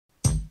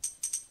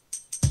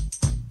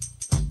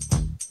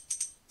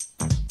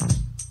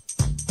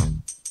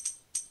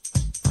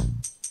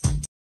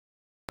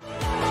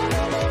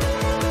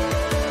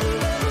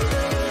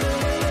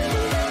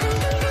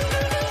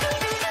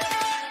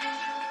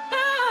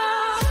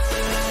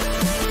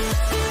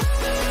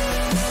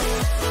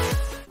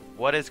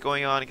What is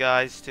going on,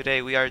 guys?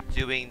 Today we are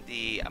doing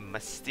the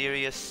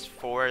Mysterious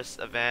Forest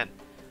event.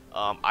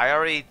 I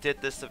already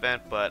did this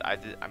event, but I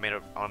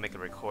want to make a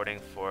recording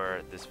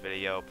for this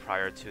video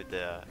prior to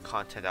the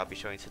content I'll be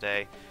showing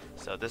today.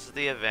 So this is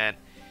the event.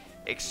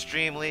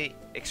 Extremely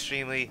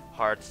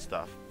hard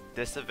stuff.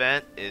 This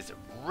event is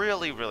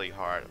really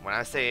hard. When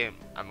I'm saying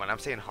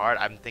hard,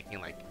 I'm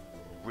thinking like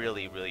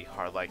really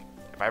hard. Like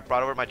if I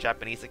brought over my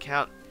Japanese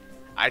account,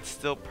 I'd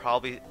still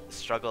probably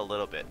struggle a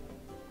little bit.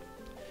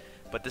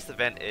 But this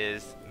event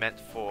is meant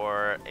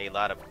for a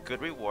lot of good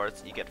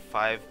rewards. You get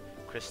 5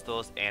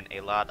 crystals and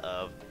a lot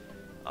of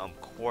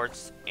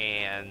quartz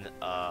and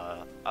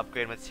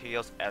upgrade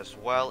materials, as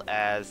well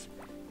as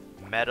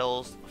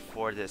medals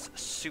for this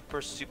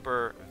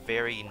super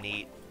very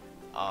neat,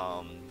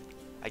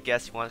 I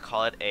guess you want to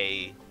call it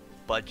a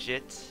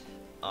budget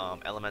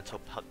elemental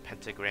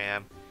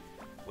pentagram,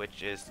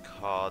 which is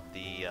called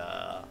the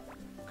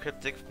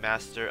Cryptic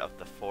Master of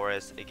the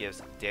Forest. It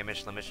gives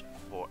damage limit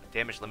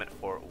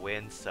for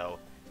wind, so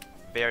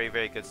very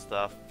good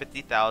stuff.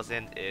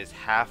 50,000 is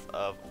half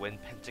of wind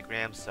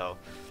pentagram, so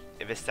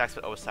if it stacks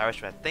with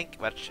Osiris,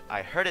 which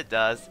I heard it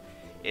does,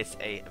 it's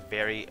a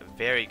very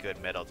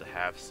good medal to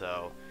have.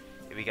 So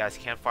if you guys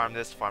can farm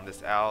this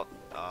out.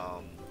 I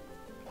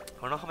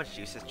don't know how much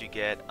usage you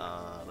get.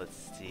 Let's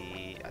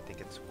see. I think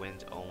it's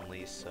wind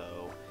only,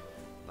 so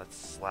let's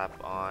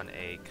slap on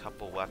a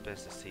couple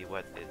weapons to see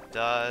what it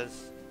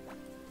does.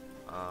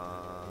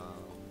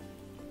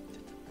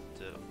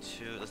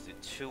 Let's do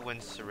 2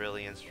 wind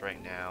ceruleans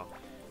right now.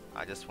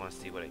 I just want to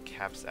see what it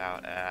caps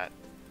out at.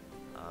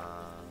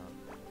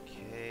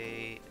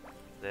 Okay,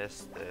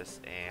 this,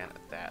 and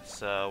that.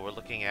 So we're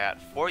looking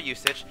at 4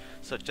 usage.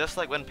 So just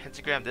like wind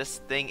pentagram, this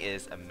thing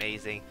is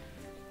amazing.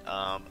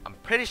 I'm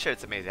pretty sure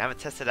it's amazing. I haven't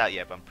tested it out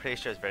yet, but I'm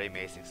pretty sure it's very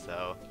amazing.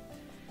 So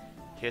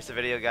here's the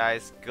video,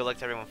 guys. Good luck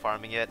to everyone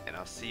farming it, and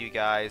I'll see you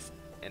guys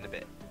in a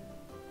bit.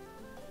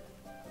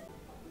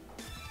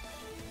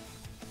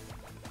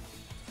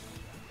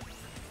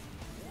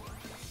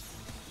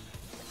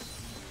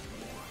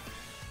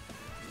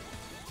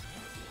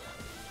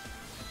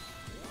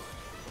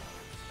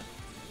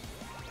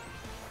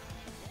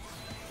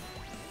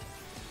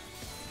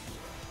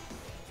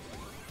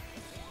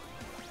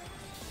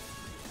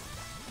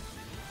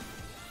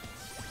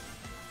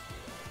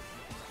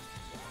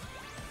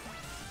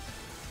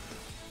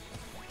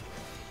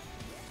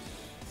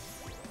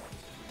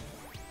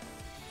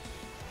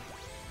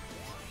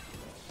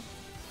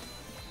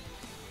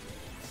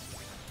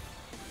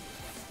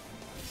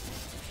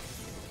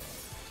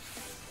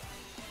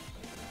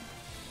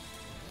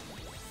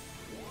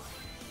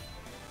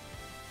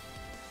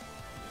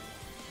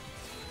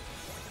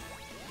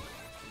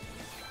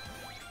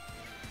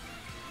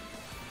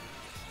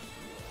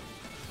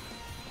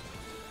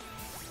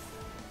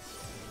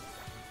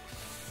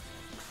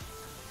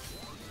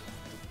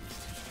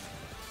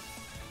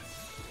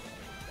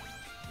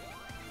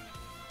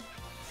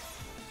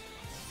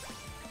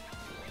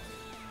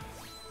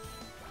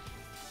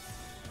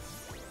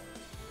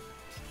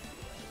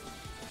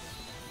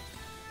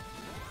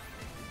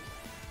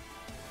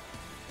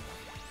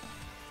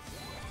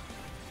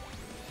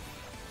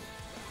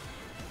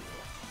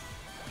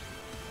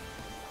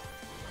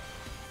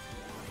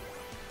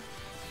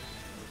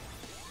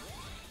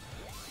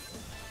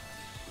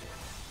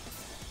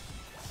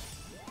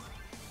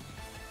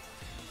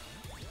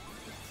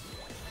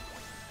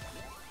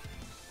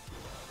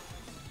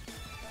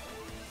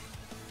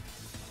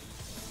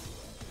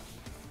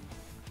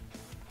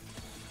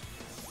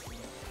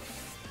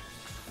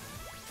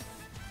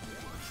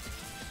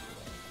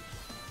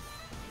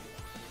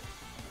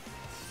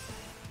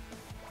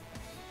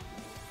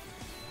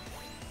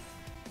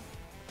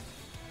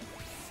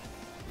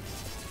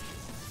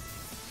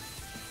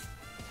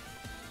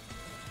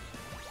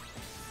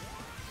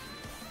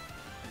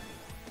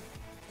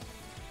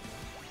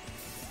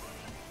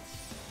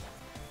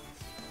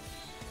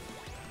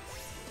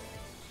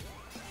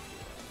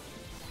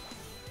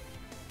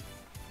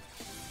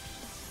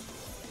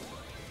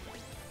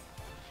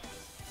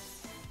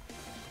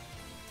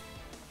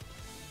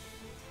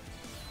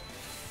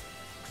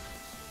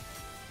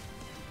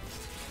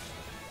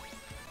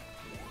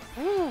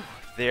 Whew,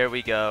 there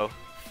we go.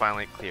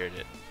 Finally cleared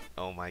it.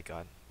 Oh my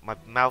god. My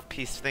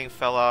mouthpiece thing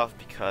fell off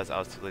because I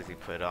was too lazy to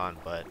put it on,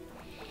 but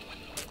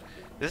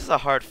this is a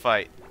hard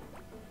fight.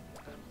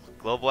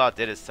 Global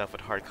outdid itself with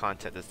hard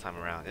content this time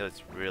around. It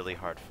was really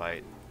hard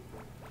fight.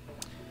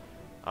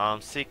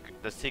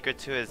 The secret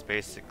to it is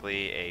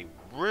basically a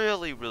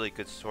really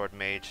good sword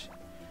mage,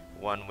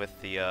 one with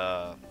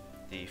the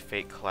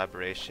Fate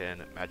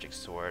collaboration magic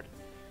sword.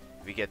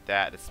 If you get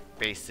that, it's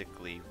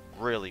basically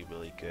really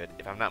good.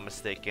 If I'm not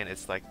mistaken,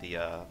 it's like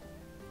the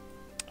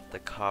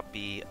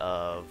copy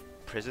of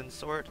prison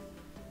sword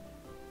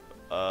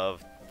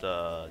of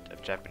the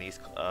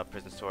Japanese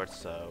prison sword.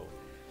 So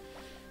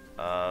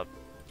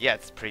yeah,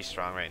 it's pretty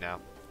strong right now.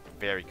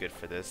 Very good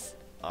for this.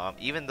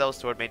 Even though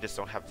sword mages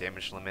don't have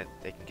damage limit,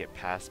 they can get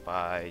past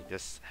by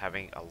just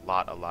having a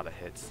lot of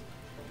hits.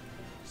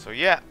 So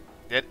yeah,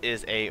 It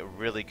is a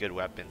really good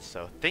weapon.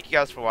 So thank you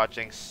guys for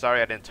watching. Sorry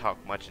I didn't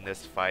talk much in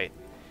this fight.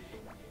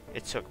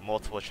 It took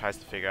multiple tries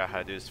to figure out how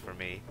to do this for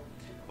me.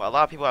 Well, a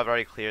lot of people have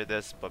already cleared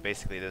this, but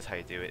basically this is how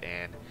you do it,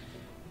 and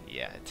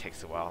yeah, it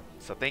takes a while.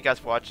 So thank you guys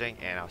for watching,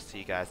 and I'll see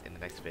you guys in the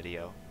next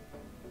video.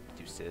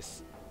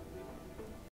 Deuces.